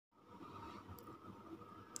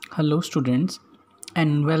Hello students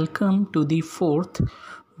and welcome to the fourth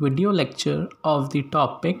video lecture of the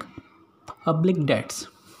topic public debts।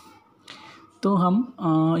 तो हम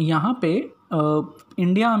यहाँ पे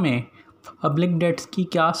India में पब्लिक डेट्स की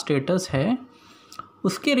क्या स्टेटस है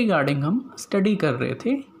उसके रिगार्डिंग हम स्टडी कर रहे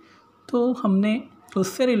थे। तो हमने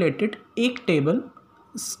उससे रिलेटेड एक टेबल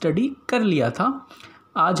स्टडी कर लिया था।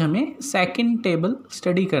 आज हमें सेकंड टेबल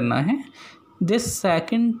स्टडी करना है। This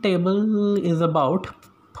second table is about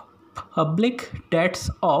public debts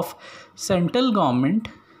of central government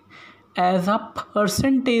as a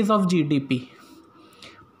percentage of GDP.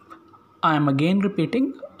 I am again repeating,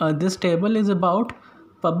 this table is about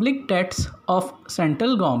public debts of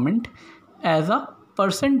central government as a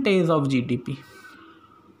percentage of GDP.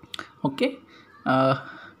 Okay,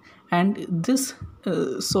 and this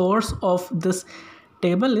source of this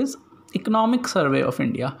table is Economic Survey of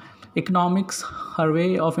India. Economics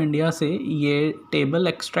survey of India से ये table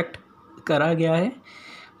extract करा गया है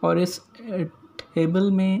और इस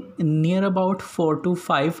table में near about 4 to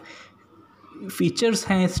 5 features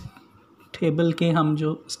हैं इस टेबल के, हम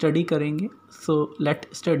जो स्टडी करेंगे। So let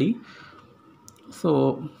study. So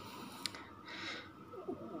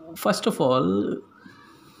first of all,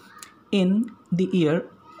 in the year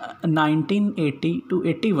 1980 to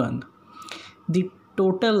 81 the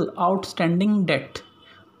total outstanding date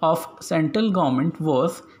of central government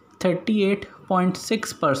was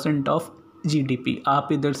 38.6% of GDP। आप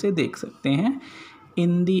इधर से देख सकते हैं।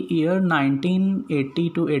 In the year 1980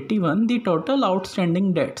 to 81 the total outstanding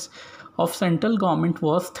debts of central government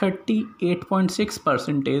was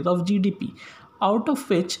 38.6% of GDP, out of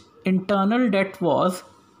which internal debt was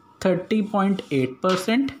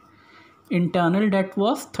 30.8%, internal debt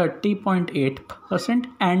was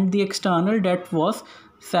 30.8% and the external debt was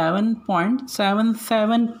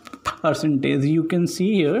 7.77%. You can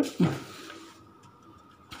see here.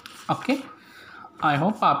 Okay, I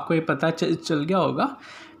hope आपको ये पता चल गया होगा।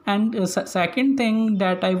 And second thing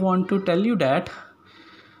that I want to tell you that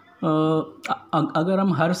अगर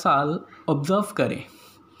हम हर साल observe करें,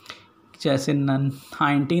 जैसे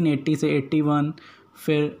 1980 से 81,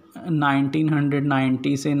 फिर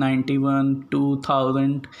 1990 से 91,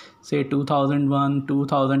 2000 से 2001,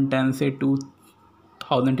 2010 से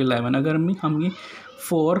 2011, अगर हम ये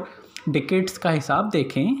 4 डिकेड्स का हिसाब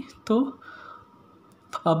देखें तो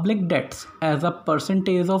public dates as a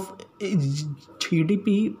percentage of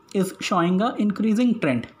GDP is showing a increasing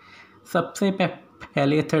trend. सबसे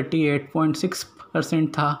पहले 38.6%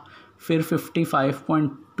 था, फिर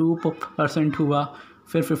 55.2% हुआ,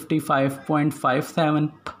 फिर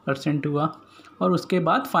 55.57% हुआ और उसके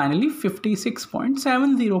बाद फाइनली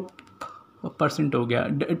 56.70% हो गया।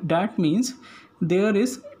 That means there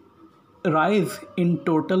is rise in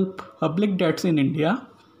total public debts in India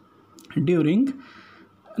during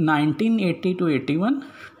 1980 to 81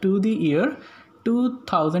 to the year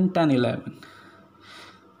 2010-11.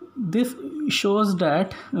 This shows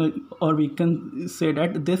that or we can say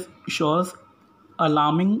that this shows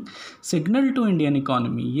alarming signal to Indian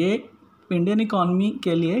economy. ये Indian economy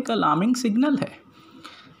के लिए एक alarming signal है।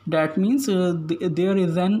 That means there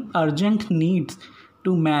is an urgent need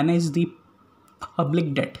to manage the public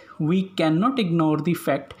debt. We cannot ignore the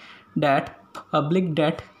fact that public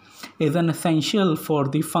debt is an essential for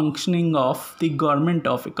the functioning of the government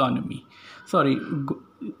of economy.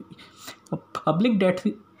 Public debt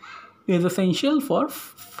is essential for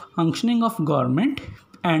functioning of government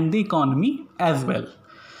and the economy as well.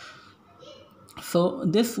 So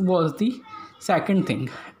this was the second thing.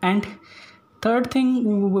 And third thing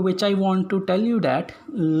which I want to tell you that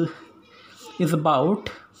is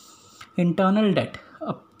about internal debt.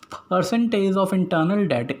 A percentage of internal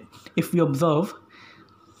debt, if we observe,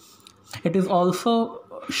 it is also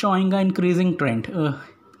showing an increasing trend.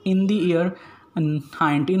 In the year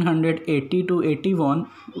 1980 to 81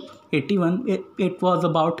 it was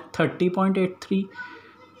about 30.83,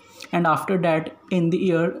 and after that in the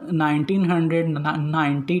year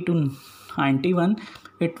 1990 to 91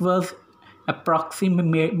 it was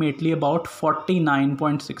approximately about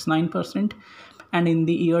 49.69%, and in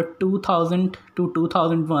the year 2000 to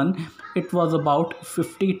 2001 it was about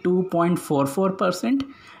 52.44%,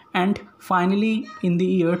 and finally in the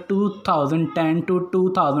year 2010 to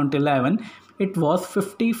 2011 it was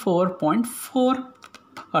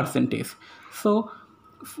 54.4%. So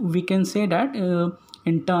we can say that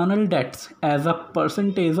internal debts as a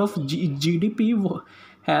percentage of GDP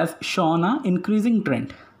has shown an increasing trend.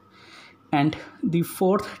 And the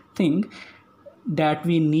fourth thing that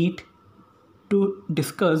we need to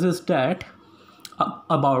discuss is that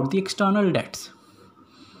about the external debts.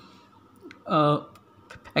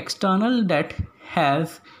 External debt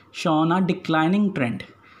has shown a declining trend.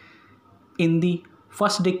 In the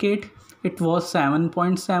first decade, it was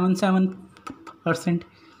 7.77%,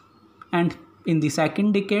 and in the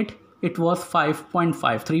second decade, it was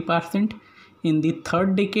 5.53%. In the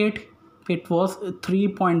third decade, it was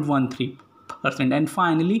 3.13%, and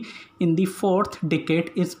finally, in the fourth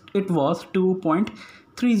decade, it was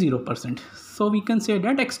 2.30%. So we can say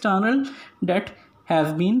that external debt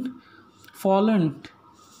has been fallen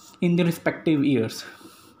in the respective years.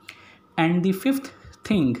 And the fifth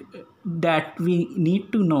thing that we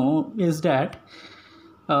need to know is that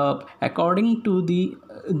according to the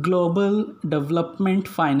Global Development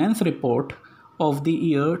Finance Report of the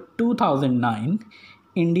year 2009,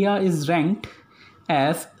 India is ranked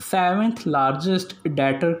as 7th largest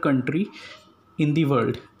debtor country in the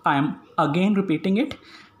world. I am again repeating it.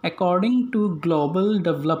 According to Global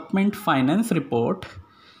Development Finance Report,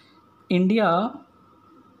 India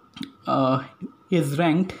is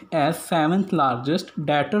ranked as 7th largest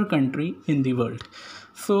debtor country in the world.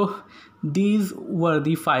 So these were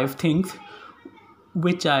the 5 things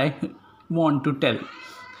which I want to tell.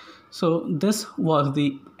 So this was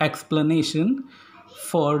the explanation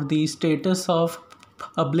for the status of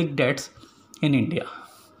public debts in India.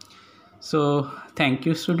 So thank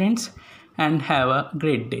you, students, and have a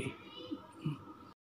great day.